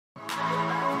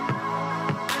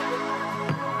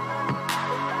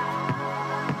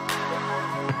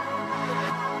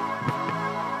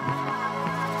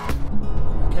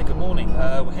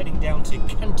we're heading down to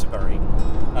Canterbury.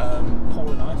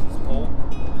 Paul and I, this is Paul.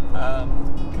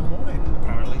 Good morning.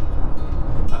 Apparently.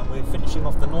 We're finishing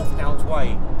off the North Downs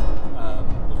Way,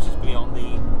 which is beyond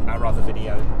our other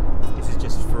video. This is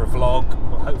just for a vlog.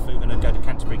 Well, hopefully we're going to go to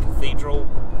Canterbury Cathedral.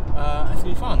 It's going to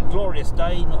be fun. Glorious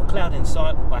day, not a cloud in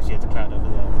sight. Well, actually, there's a cloud over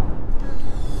there.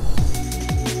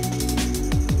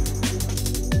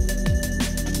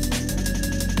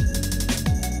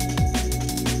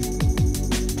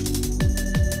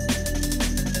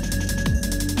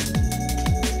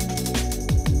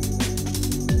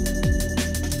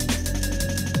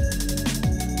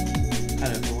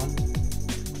 Hello everyone,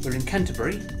 we're in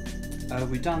Canterbury.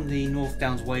 We've done the North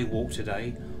Downs Way walk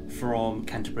today from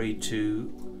Canterbury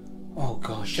to, oh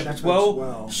gosh, Shepherd's Well.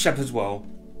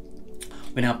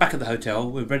 We're now back at the hotel.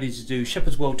 We're ready to do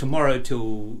Shepherd's Well tomorrow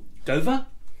till Dover.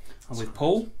 I'm with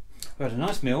Paul. We've had a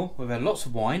nice meal. We've had lots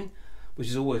of wine, which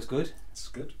is always good. It's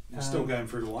good. We're still going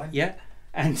through the wine. Yeah,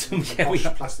 and we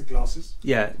have plastic glasses.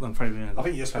 Yeah, I'm afraid I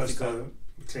think you're supposed to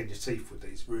clean your teeth with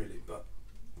these, really, but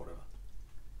whatever.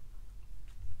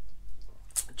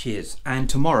 Cheers. And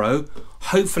tomorrow,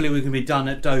 hopefully we can be done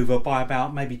at Dover by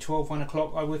about maybe 1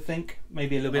 o'clock, I would think.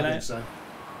 Maybe a little bit later. I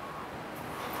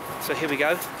think So here we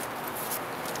go.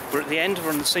 We're at the end, we're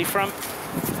on the seafront.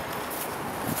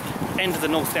 End of the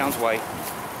North Downs Way.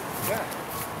 Yeah.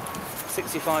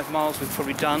 65 miles we've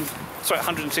probably done. Sorry,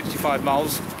 165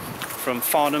 miles from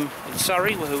Farnham in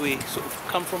Surrey, where we sort of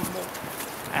come from.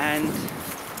 And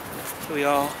here we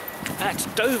are at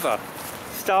Dover.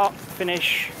 Start,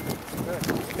 finish.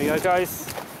 There you go, guys.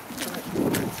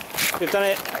 We've done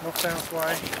it. North Downs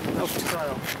Way.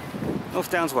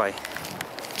 North Downs Way.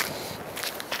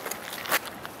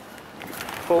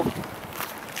 Paul,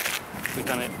 we've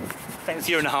done it. Thanks, a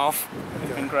year and a half.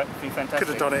 It's been great, it's been fantastic. Could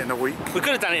have done it in a week. We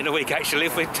could have done it in a week actually,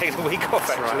 if we'd taken a week off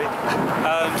actually.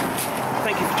 Right.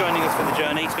 Thank you for joining us for the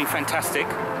journey. It's been fantastic.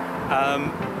 It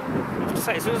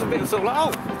was a bit sort of like,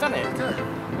 oh, we've done it.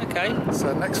 Okay.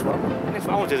 So next one. I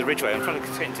want to do the Ridgeway. I'm trying to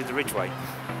get into the Ridgeway.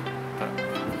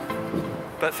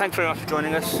 But thanks very much for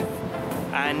joining us,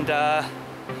 and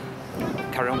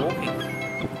carry on walking.